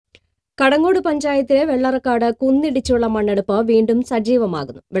കടങ്ങോട് പഞ്ചായത്തിലെ വെള്ളറക്കാട് കുന്നിടിച്ചുള്ള മണ്ണെടുപ്പ് വീണ്ടും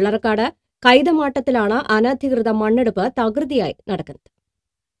സജീവമാകുന്നു. വെള്ളറക്കാട് കൈതമാട്ടത്തിലാണ് അനധികൃത മണ്ണെടുപ്പ് തകൃതിയായി നടക്കുന്നത്.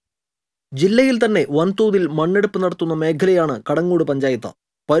 ജില്ലയിൽ തന്നെ വൻതോതിൽ മണ്ണെടുപ്പ് നടത്തുന്ന മേഖലയാണ് കടങ്ങോട് പഞ്ചായത്ത്.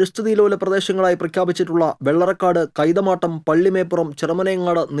 പരിസ്ഥിതിലോല പ്രദേശങ്ങളായി പ്രഖ്യാപിച്ചിട്ടുള്ള വെള്ളറക്കാട്, കൈതമാട്ടം, പള്ളിമേപ്പുറം,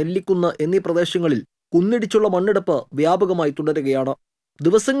 ചെറുമനേങ്ങാട്, നെല്ലിക്കുന്ന് എന്നീ പ്രദേശങ്ങളിൽ കുന്നിടിച്ചുള്ള മണ്ണെടുപ്പ് വ്യാപകമായി തുടരുകയാണ്.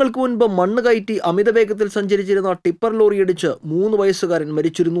 ദിവസങ്ങൾക്ക് മുൻപ് മണ്ണ് കയറ്റി അമിതവേഗത്തിൽ സഞ്ചരിച്ചിരുന്ന ടിപ്പർ ലോറിയിടിച്ച് 3 വയസ്സുകാരൻ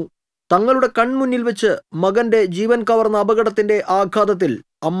മരിച്ചിരുന്നു. തങ്ങളുടെ കൺമുന്നിൽ വെച്ച് മകന്റെ ജീവൻ കവർന്ന അപകടത്തിന്റെ ആഘാതത്തിൽ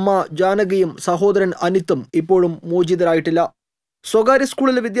അമ്മ ജാനകിയും സഹോദരൻ അനിത്തും ഇപ്പോഴും മോചിതരായിട്ടില്ല. സ്വകാര്യ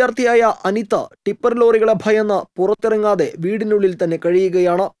സ്കൂളിലെ വിദ്യാർത്ഥിയായ അനിത ടിപ്പർ ലോറികളെ ഭയന്ന് പുറത്തിറങ്ങാതെ വീടിനുള്ളിൽ തന്നെ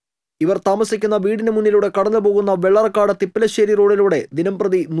കഴിയുകയാണ്. ഇവർ താമസിക്കുന്ന വീടിന് മുന്നിലൂടെ കടന്നുപോകുന്ന വെള്ളറക്കാട് തിപ്പലശ്ശേരി റോഡിലൂടെ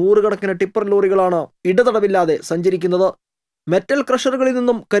ദിനംപ്രതി 100 കണക്കിന് ടിപ്പർ ലോറികളാണ് ഇടതടവില്ലാതെ സഞ്ചരിക്കുന്നത്. മെറ്റൽ ക്രഷറുകളിൽ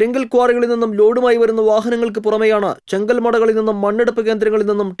നിന്നും കരിങ്കൽ ക്വാറികളിൽ നിന്നും ലോഡുമായി വരുന്ന വാഹനങ്ങൾക്ക് പുറമെയാണ് ചെങ്കൽമടകളിൽ നിന്നും മണ്ണെടുപ്പ് കേന്ദ്രങ്ങളിൽ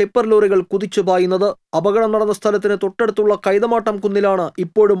നിന്നും ടിപ്പർ ലോറികൾ കുതിച്ചു പായുന്നത്. അപകടം നടന്ന സ്ഥലത്തിന് തൊട്ടടുത്തുള്ള കൈതമാട്ടം കുന്നിലാണ്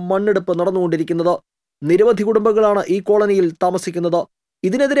ഇപ്പോഴും മണ്ണെടുപ്പ് നടന്നുകൊണ്ടിരിക്കുന്നത്. നിരവധി കുടുംബങ്ങളാണ് ഈ കോളനിയിൽ താമസിക്കുന്നത്.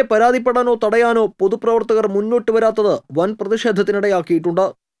 ഇതിനെതിരെ പരാതിപ്പെടാനോ തടയാനോ പൊതുപ്രവർത്തകർ മുന്നോട്ട് വരാത്തത് വൻ പ്രതിഷേധത്തിനിടയാക്കിയിട്ടുണ്ട്.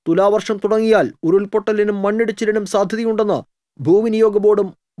 തുലാവർഷം തുടങ്ങിയാൽ ഉരുൾപൊട്ടലിനും മണ്ണിടിച്ചിലിനും സാധ്യതയുണ്ടെന്ന് ഭൂവിനിയോഗ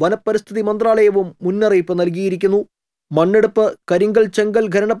ബോർഡും വനപരിസ്ഥിതി മന്ത്രാലയവും മുന്നറിയിപ്പ് നൽകിയിരിക്കുന്നു. മണ്ണെടുപ്പ്, കരിങ്കൽ, ചെങ്കൽ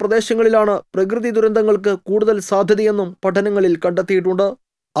ഖനന പ്രദേശങ്ങളിലാണ് പ്രകൃതി ദുരന്തങ്ങൾക്ക് കൂടുതൽ സാധ്യതയെന്നും പഠനങ്ങളിൽ കണ്ടെത്തിയിട്ടുണ്ട്.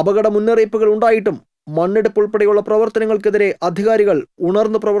 അപകട മുന്നറിയിപ്പുകൾ ഉണ്ടായിട്ടും മണ്ണെടുപ്പ് ഉൾപ്പെടെയുള്ള പ്രവർത്തനങ്ങൾക്കെതിരെ അധികാരികൾ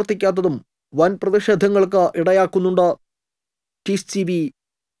ഉണർന്നു പ്രവർത്തിക്കാത്തതും വൻ പ്രതിഷേധങ്ങൾക്ക് ഇടയാക്കുന്നുണ്ട്. TCV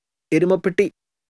എരുമപ്പെട്ടി.